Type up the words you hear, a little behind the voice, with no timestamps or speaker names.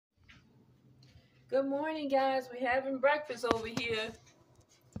Good morning, guys. We're having breakfast over here.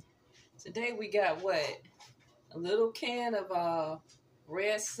 Today we got what? A little can of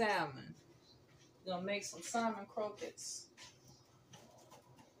red salmon. Gonna make some salmon croquettes.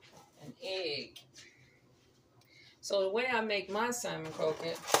 An egg. So the way I make my salmon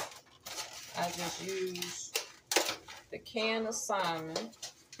croquette, I just use the can of salmon,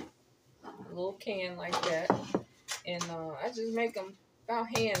 a little can like that, and I just make them about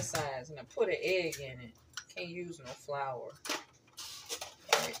hand size, and I put an egg in it. Can't use no flour.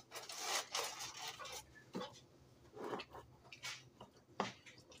 Right.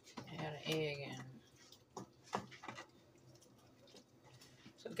 Add an egg in.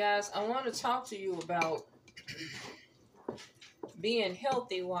 So guys, I want to talk to you about being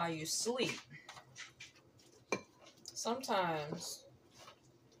healthy while you sleep. Sometimes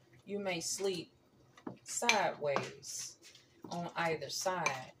you may sleep sideways on either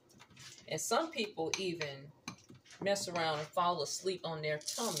side. And some people even mess around and fall asleep on their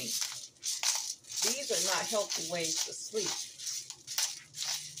tummy. These are not healthy ways to sleep.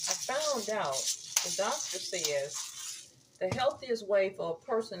 I found out the doctor says the healthiest way for a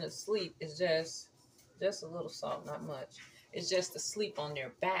person to sleep is just a little salt, not much. It's just to sleep on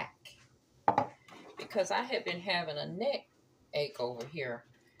their back. Because I had been having a neck ache over here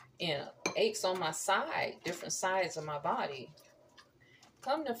and aches on my side, different sides of my body.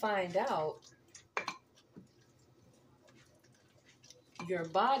 Come to find out, your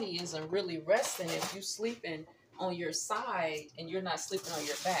body isn't really resting if you're sleeping on your side and you're not sleeping on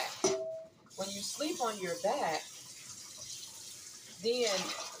your back. When you sleep on your back, then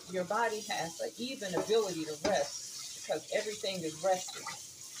your body has an even ability to rest because everything is resting.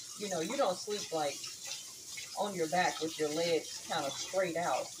 You know, you don't sleep like on your back with your legs kind of straight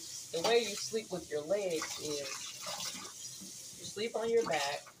out. The way you sleep with your legs is you sleep on your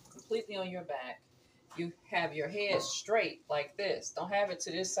back, completely on your back. You have your head straight like this. Don't have it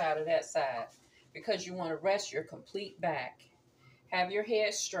to this side or that side because you want to rest your complete back. Have your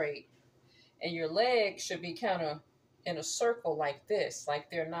head straight and your legs should be kind of in a circle like this, like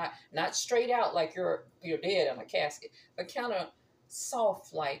they're not straight out like you're dead in a casket, but kind of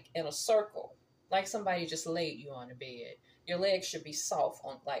soft like in a circle, like somebody just laid you on the bed. Your legs should be soft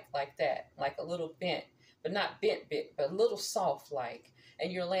on like that, like a little bent, but not bent, but a little soft like.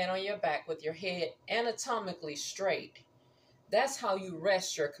 And you're laying on your back with your head anatomically straight. That's how you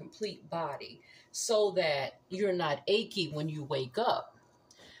rest your complete body so that you're not achy when you wake up.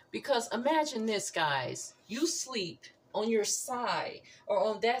 Because imagine this, guys. You sleep on your side or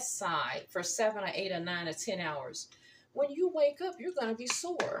on that side for 7 or 8 or 9 or 10 hours. When you wake up, you're going to be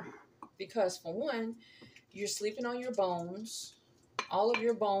sore. Because for one, you're sleeping on your bones. All of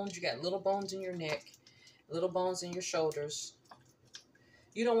your bones. You got little bones in your neck, little bones in your shoulders.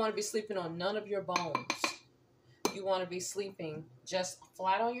 You don't want to be sleeping on none of your bones. You want to be sleeping just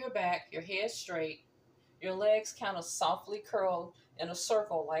flat on your back, your head straight, your legs kind of softly curled in a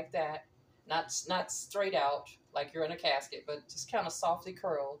circle like that. Not straight out like you're in a casket, but just kind of softly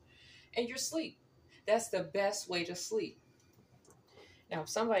curled. And you're asleep. That's the best way to sleep. Now, if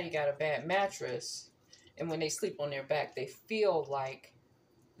somebody got a bad mattress and when they sleep on their back, they feel like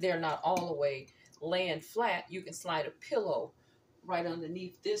they're not all the way laying flat, you can slide a pillow right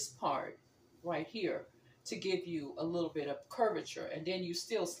underneath this part right here to give you a little bit of curvature, and then you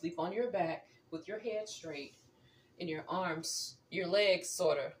still sleep on your back with your head straight and your arms, your legs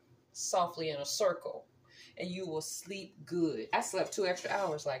sort of softly in a circle, and you will sleep good. I slept 2 extra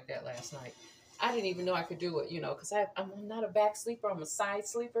hours like that last night. I didn't even know I could do it, because I'm not a back sleeper, I'm a side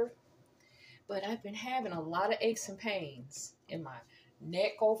sleeper, but I've been having a lot of aches and pains in my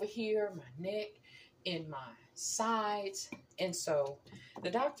neck over here, my neck, in my sides. And so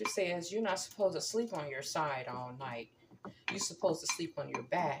the doctor says you're not supposed to sleep on your side all night. You're supposed to sleep on your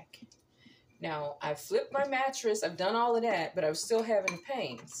back. Now, I flipped my mattress. I've done all of that, but I was still having the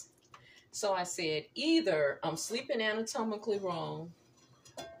pains. So I said, either I'm sleeping anatomically wrong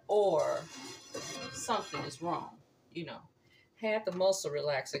or something is wrong, Had the muscle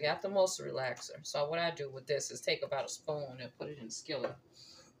relaxer, got the muscle relaxer. So what I do with this is take about a spoon and put it in the skillet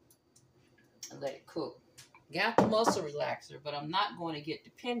and let it cook. Got the muscle relaxer, but I'm not going to get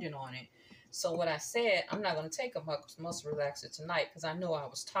dependent on it. So what I said, I'm not going to take a muscle relaxer tonight because I know I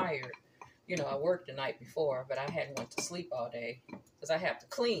was tired. I worked the night before, but I hadn't went to sleep all day because I have to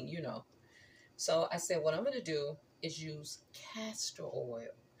clean, So I said, what I'm going to do is use castor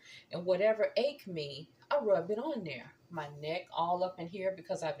oil. And whatever ache me, I rub it on there. My neck all up in here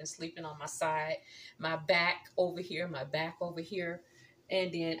because I've been sleeping on my side. My back over here, my back over here.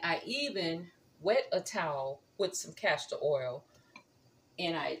 And then I even wet a towel with some castor oil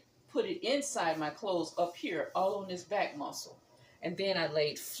and I put it inside my clothes up here, all on this back muscle. And then I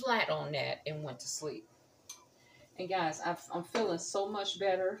laid flat on that and went to sleep. And guys, I'm feeling so much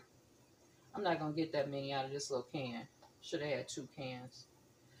better. I'm not going to get that many out of this little can. Should have had 2 cans.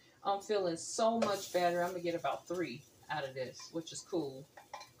 I'm feeling so much better. I'm going to get about 3 out of this, which is cool.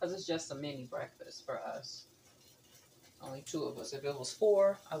 Because it's just a mini breakfast for us. Only 2 of us. If it was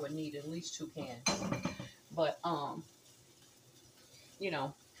 4, I would need at least 2 cans. But, you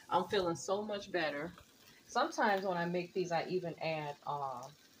know, I'm feeling so much better. Sometimes when I make these, I even add,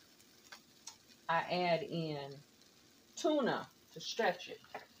 in tuna to stretch it.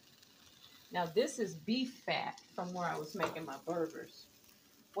 Now, this is beef fat from where I was making my burgers.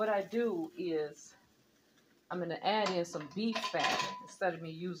 What I do is I'm going to add in some beef fat instead of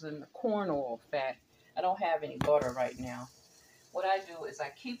me using the corn oil fat. I don't have any butter right now. What I do is I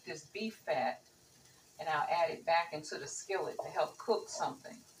keep this beef fat and I'll add it back into the skillet to help cook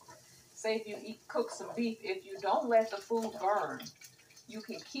something. Say if you cook some beef, if you don't let the food burn, you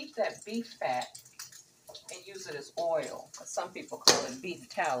can keep that beef fat and use it as oil. Some people call it beef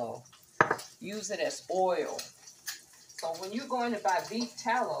tallow. Use it as oil. So when you're going to buy beef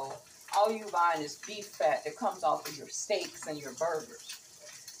tallow, all you buying is beef fat that comes off of your steaks and your burgers.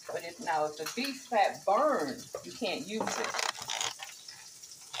 But if the beef fat burns, you can't use it.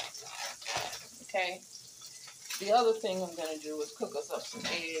 Okay? The other thing I'm going to do is cook us up some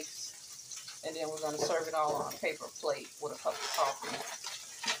eggs, and then we're going to serve it all on a paper plate with a cup of coffee.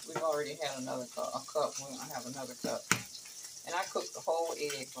 We've already had a cup. We're going to have another cup. And I cook the whole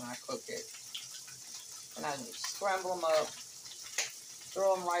egg when I cook it. And I just scramble them up,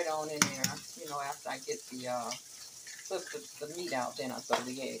 throw them right on in there. You know, after I get the meat out, then I throw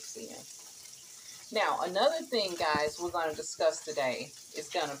the eggs in. Now, another thing, guys, we're going to discuss today is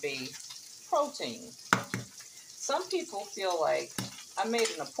going to be protein. Some people feel like, I made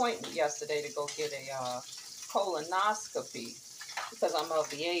an appointment yesterday to go get a colonoscopy because I'm of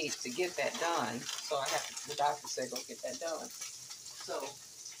the age to get that done. So the doctor said go get that done. So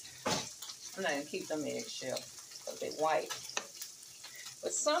I'm not going to keep them eggshell because they're white.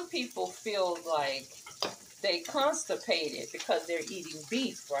 But some people feel like they constipated because they're eating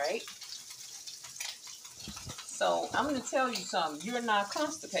beef, right? So I'm going to tell you something. You're not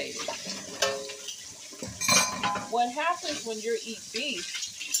constipated. What happens when you eat beef,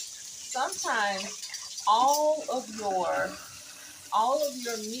 sometimes all of your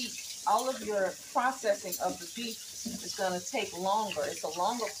meat, all of your processing of the beef is going to take longer. It's a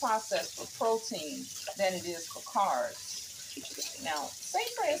longer process for protein than it is for carbs. Now, say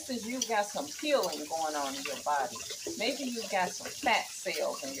for instance you've got some peeling going on in your body. Maybe you've got some fat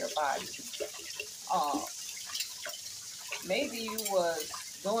cells in your body. Maybe you was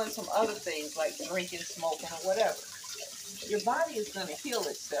doing some other things like drinking, smoking, or whatever. Your body is going to heal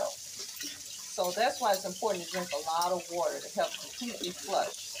itself. So that's why it's important to drink a lot of water to help completely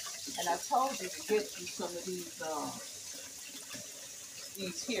flush. And I told you to get you some of these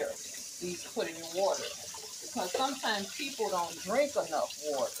put in your water. Because sometimes people don't drink enough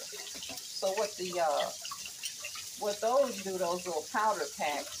water. So what those do, those little powder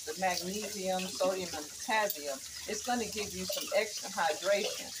packs, the magnesium, sodium, and potassium, it's going to give you some extra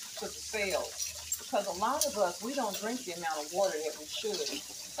hydration to the cells. Because a lot of us, we don't drink the amount of water that we should.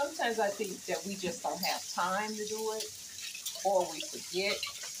 Sometimes I think that we just don't have time to do it, or we forget.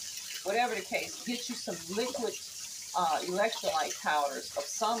 Whatever the case, get you some liquid electrolyte powders of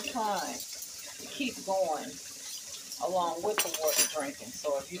some kind to keep going along with the water drinking.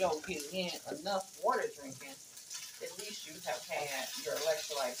 So if you don't get in enough water drinking, at least you have had your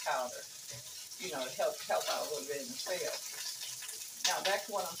electrolyte powder, to help out a little bit in the cell. Now, back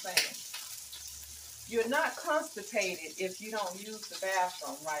to what I'm saying. You're not constipated if you don't use the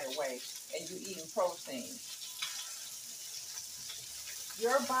bathroom right away and you're eating protein.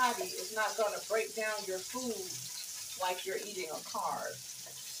 Your body is not going to break down your food like you're eating a carb.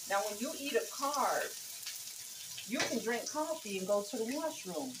 Now, when you eat a carb, you can drink coffee and go to the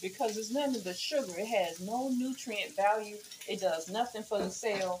washroom because it's nothing but sugar. It has no nutrient value. It does nothing for the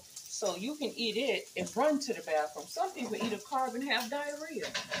cell. So you can eat it and run to the bathroom. Some people eat a carb and have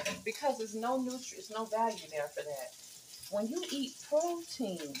diarrhea because there's no nutrients, no value there for that. When you eat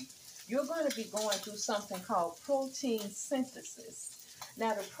protein, you're going to be going through something called protein synthesis.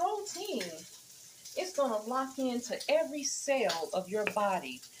 Now, the protein, it's going to lock into every cell of your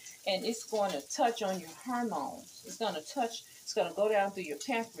body. And it's going to touch on your hormones. It's going to go down through your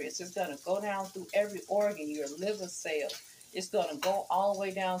pancreas. It's going to go down through every organ, your liver cell. It's going to go all the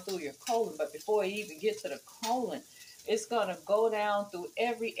way down through your colon. But before you even get to the colon, it's going to go down through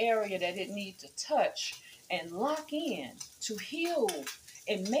every area that it needs to touch and lock in to heal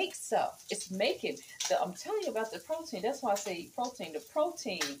It makes stuff. It's making. I'm telling you about the protein. That's why I say protein. The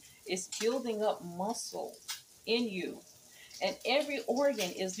protein is building up muscle in you. And every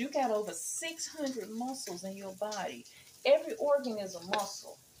organ is, you got over 600 muscles in your body. Every organ is a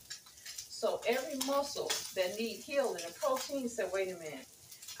muscle. So every muscle that need healing, the protein said, wait a minute,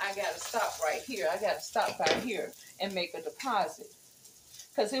 I got to stop right here. I got to stop right here and make a deposit.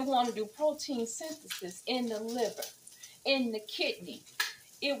 Because it want to do protein synthesis in the liver, in the kidney.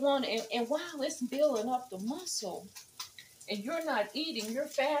 It want, and while it's building up the muscle, and you're not eating, you're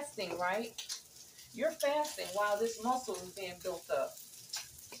fasting, right? You're fasting while this muscle is being built up.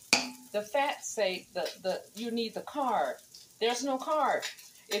 The fats say you need the carb. There's no carb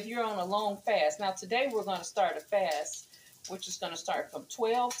if you're on a long fast. Now today we're going to start a fast, which is going to start from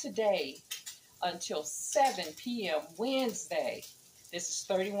 12 today until 7 p.m. Wednesday. This is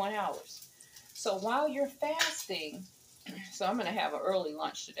 31 hours. So while you're fasting, so I'm going to have an early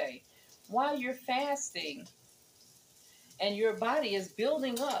lunch today. While you're fasting and your body is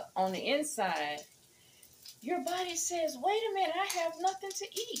building up on the inside, your body says, wait a minute, I have nothing to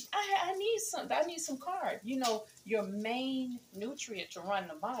eat. I need something. I need some carb. You know, your main nutrient to run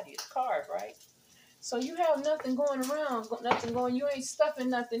the body is carb, right? So you have nothing going around, nothing going, you ain't stuffing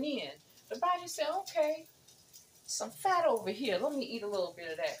nothing in. The body said, okay, some fat over here. Let me eat a little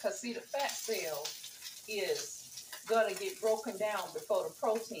bit of that. Because, see, the fat cell is going to get broken down before the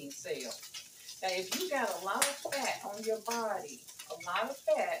protein cell. Now, if you got a lot of fat on your body, a lot of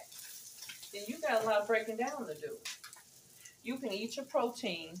fat, then you got a lot of breaking down to do. You can eat your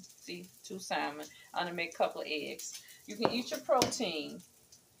protein. See, 2 salmon. I'm going to make a couple of eggs. You can eat your protein,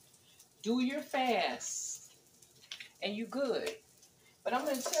 do your fast, and you good. But I'm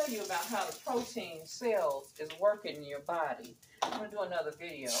going to tell you about how the protein cells is working in your body. I'm going to do another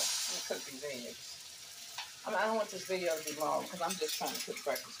video. Let me cook these eggs. I don't want this video to be long because I'm just trying to cook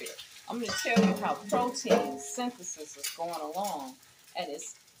breakfast here. I'm going to tell you how protein synthesis is going along, and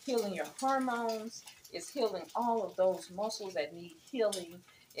it's healing your hormones. It's healing all of those muscles that need healing.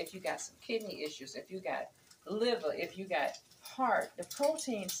 If you got some kidney issues, if you got liver, if you got heart, the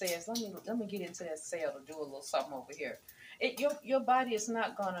protein says, let me get into that cell to do a little something over here. Your body is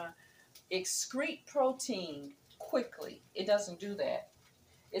not going to excrete protein quickly. It doesn't do that.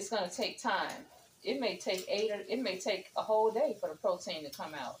 It's going to take time. It may take it may take a whole day for the protein to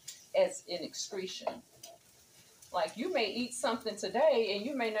come out as in excretion. Like, you may eat something today and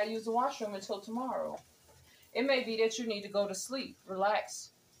you may not use the washroom until tomorrow. It may be that you need to go to sleep, relax,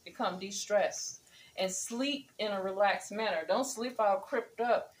 become de-stressed, and sleep in a relaxed manner. Don't sleep all cripped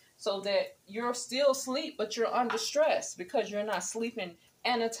up so that you're still asleep, but you're under stress because you're not sleeping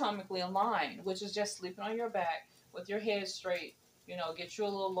anatomically aligned, which is just sleeping on your back with your head straight. You know, get you a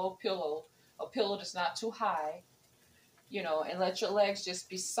little low pillow, a pillow that's not too high, you know, and let your legs just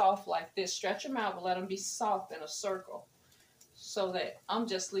be soft like this. Stretch them out, but let them be soft in a circle so that I'm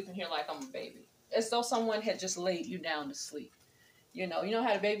just sleeping here like I'm a baby, as though someone had just laid you down to sleep. You know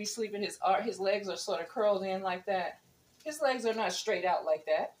how the baby sleeping, his legs are sort of curled in like that. His legs are not straight out like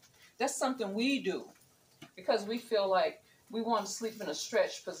that. That's something we do because we feel like we want to sleep in a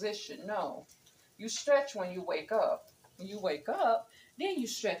stretched position. No, you stretch when you wake up. When you wake up, then you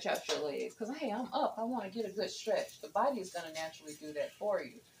stretch out your legs because, hey, I'm up. I want to get a good stretch. The body is going to naturally do that for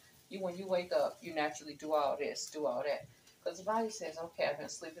you. When you wake up, you naturally do all this, do all that. Because the body says, okay, I've been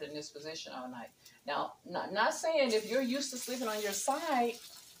sleeping in this position all night. Now, not saying if you're used to sleeping on your side,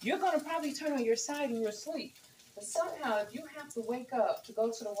 you're going to probably turn on your side in your sleep. But somehow, if you have to wake up to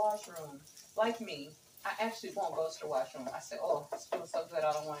go to the washroom, like me, I actually won't go to the washroom. I say, oh, it's feeling so good,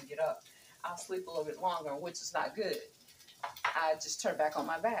 I don't want to get up. I'll sleep a little bit longer, which is not good. I just turn back on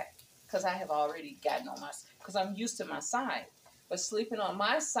my back because I have already gotten on because I'm used to my side. But sleeping on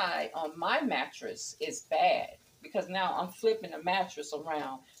my side, on my mattress, is bad because now I'm flipping the mattress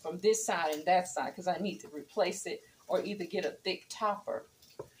around from this side and that side because I need to replace it or either get a thick topper.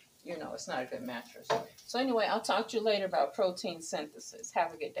 You know, it's not a good mattress. So anyway, I'll talk to you later about protein synthesis.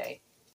 Have a good day.